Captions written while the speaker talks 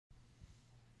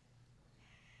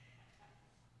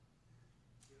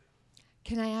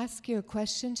Can I ask you a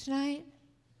question tonight?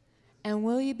 And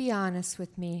will you be honest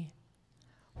with me?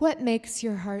 What makes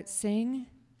your heart sing?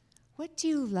 What do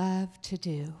you love to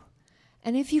do?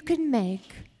 And if you could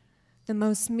make the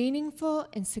most meaningful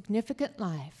and significant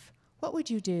life, what would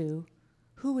you do?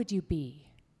 Who would you be?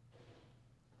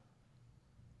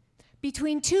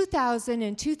 Between 2000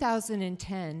 and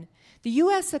 2010, the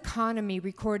U.S. economy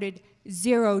recorded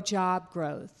zero job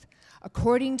growth.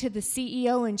 According to the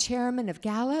CEO and chairman of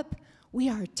Gallup, we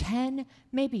are 10,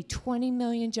 maybe 20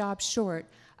 million jobs short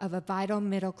of a vital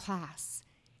middle class.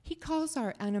 He calls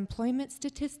our unemployment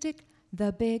statistic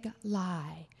the big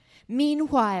lie.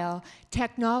 Meanwhile,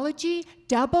 technology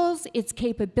doubles its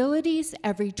capabilities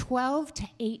every 12 to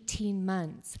 18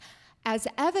 months, as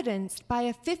evidenced by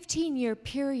a 15-year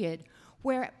period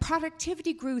where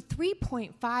productivity grew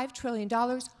 $3.5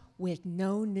 trillion with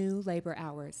no new labor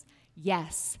hours.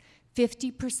 Yes,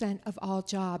 50% of all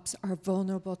jobs are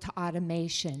vulnerable to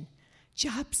automation.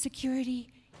 Job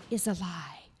security is a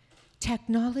lie.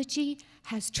 Technology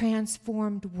has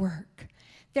transformed work.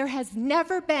 There has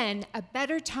never been a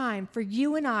better time for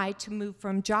you and I to move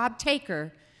from job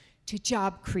taker to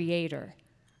job creator,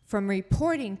 from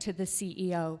reporting to the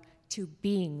CEO to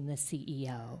being the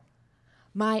CEO.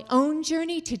 My own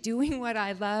journey to doing what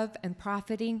I love and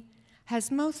profiting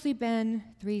has mostly been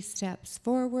 3 steps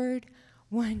forward,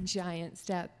 1 giant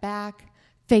step back,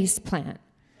 faceplant.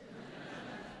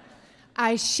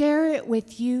 I share it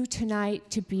with you tonight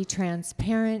to be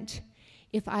transparent.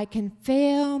 If I can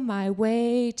fail my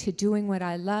way to doing what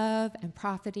I love and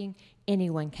profiting,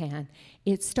 anyone can.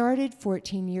 It started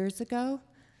 14 years ago.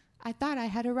 I thought I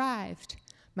had arrived.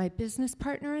 My business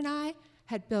partner and I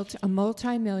had built a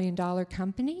multi-million-dollar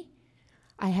company.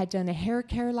 I had done a hair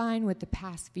care line with the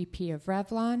past VP of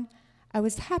Revlon. I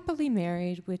was happily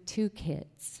married with 2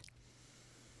 kids.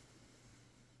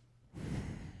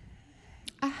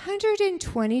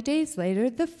 120 days later,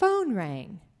 the phone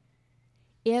rang.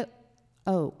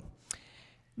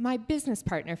 My business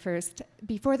partner first,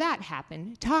 before that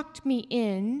happened, talked me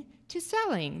in to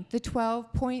selling the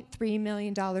 $12.3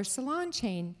 million salon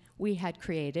chain we had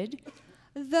created,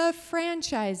 the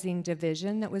franchising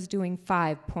division that was doing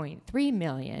 $5.3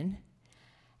 million.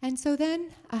 And so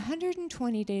then,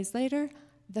 120 days later,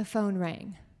 the phone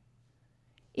rang.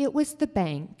 It was the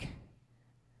bank.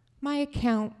 My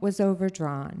account was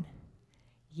overdrawn.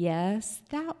 Yes,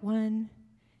 that one.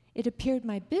 It appeared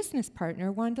my business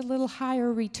partner wanted a little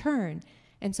higher return,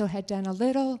 and so had done a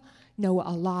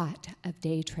lot of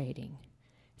day trading.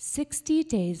 60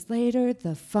 days later,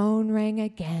 the phone rang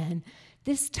again.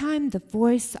 This time, the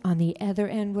voice on the other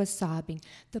end was sobbing.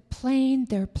 Their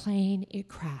plane, it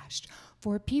crashed.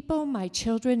 4 people, my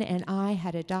children and I,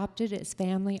 had adopted as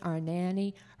family. Our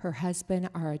nanny, her husband,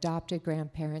 our adopted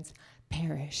grandparents,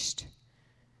 perished.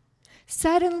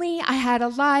 Suddenly, I had a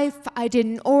life I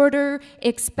didn't order,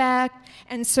 expect,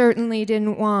 and certainly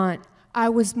didn't want. I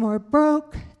was more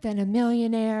broke than a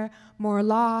millionaire, more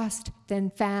lost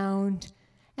than found,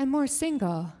 and more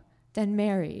single than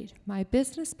married. My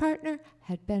business partner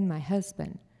had been my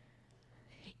husband.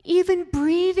 Even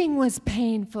breathing was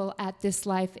painful at this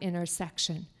life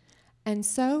intersection. And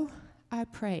so I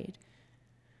prayed.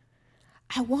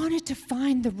 I wanted to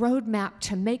find the roadmap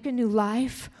to make a new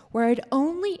life where I'd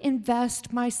only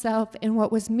invest myself in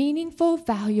what was meaningful,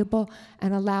 valuable,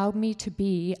 and allowed me to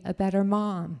be a better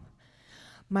mom.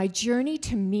 My journey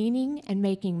to meaning and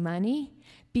making money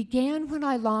began when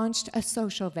I launched a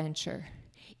social venture.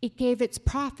 It gave its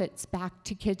profits back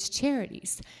to kids'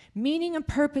 charities. Meaning and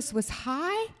purpose was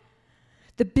high.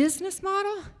 The business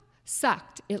model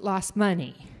sucked. It lost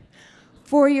money.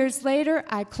 4 years later,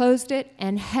 I closed it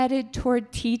and headed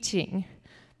toward teaching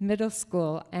middle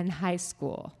school and high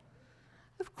school.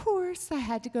 Of course, I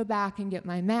had to go back and get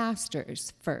my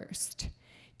master's first.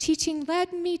 Teaching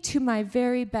led me to my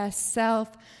very best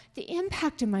self. The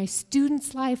impact in my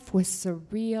students' life was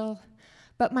surreal,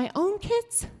 but my own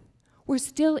kids were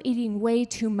still eating way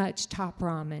too much top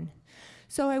ramen.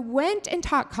 So I went and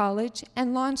taught college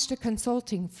and launched a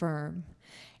consulting firm.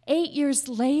 8 years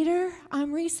later,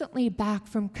 I'm recently back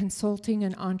from consulting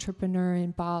an entrepreneur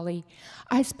in Bali.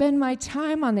 I spend my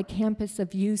time on the campus of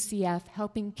UCF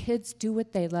helping kids do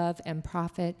what they love and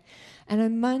profit, and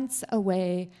I'm months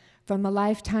away from a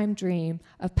lifetime dream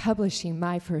of publishing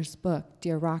my first book,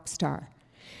 Dear Rockstar.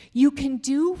 You can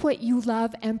do what you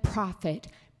love and profit.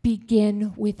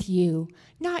 Begin with you,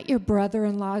 not your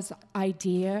brother-in-law's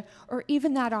idea or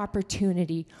even that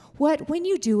opportunity. What, when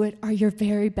you do it, are your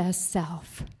very best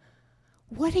self?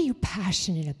 What are you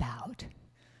passionate about?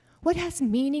 What has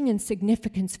meaning and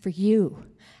significance for you?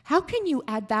 How can you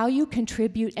add value,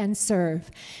 contribute, and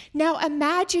serve? Now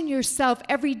imagine yourself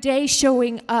every day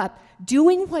showing up,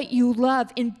 doing what you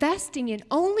love, investing in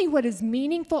only what is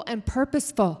meaningful and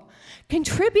purposeful,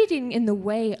 contributing in the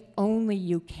way only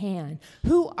you can.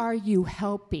 Who are you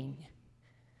helping?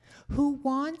 Who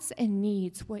wants and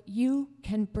needs what you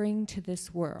can bring to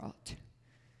this world?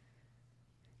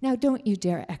 Now don't you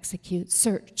dare execute,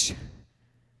 search.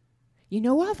 You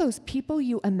know all those people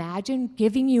you imagine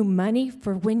giving you money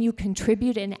for when you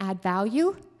contribute and add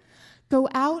value? Go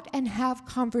out and have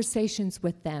conversations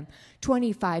with them,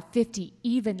 25, 50,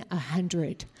 even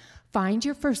 100. Find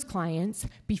your first clients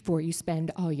before you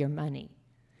spend all your money.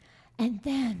 And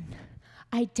then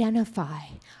identify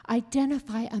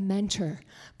a mentor.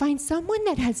 Find someone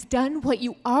that has done what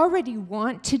you already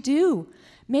want to do.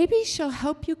 Maybe she'll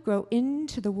help you grow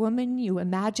into the woman you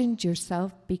imagined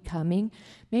yourself becoming.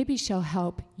 Maybe she'll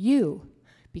help you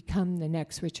become the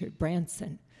next Richard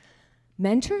Branson.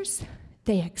 Mentors,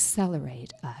 they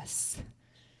accelerate us.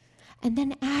 And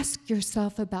then ask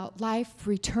yourself about life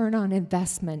return on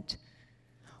investment.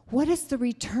 What is the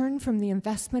return from the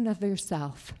investment of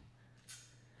yourself?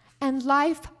 And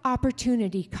life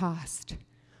opportunity cost.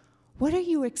 What are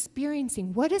you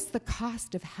experiencing? What is the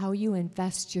cost of how you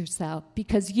invest yourself?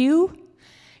 Because you,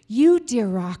 dear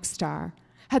rock star,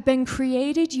 have been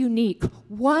created unique,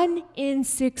 1 in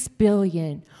 6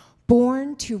 billion,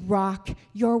 born to rock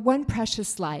your one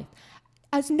precious life,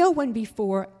 as no one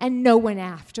before and no one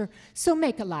after. So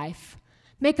make a life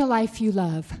you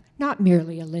love, not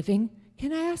merely a living.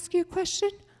 Can I ask you a question?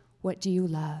 What do you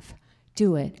love?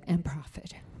 Do it and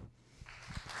profit.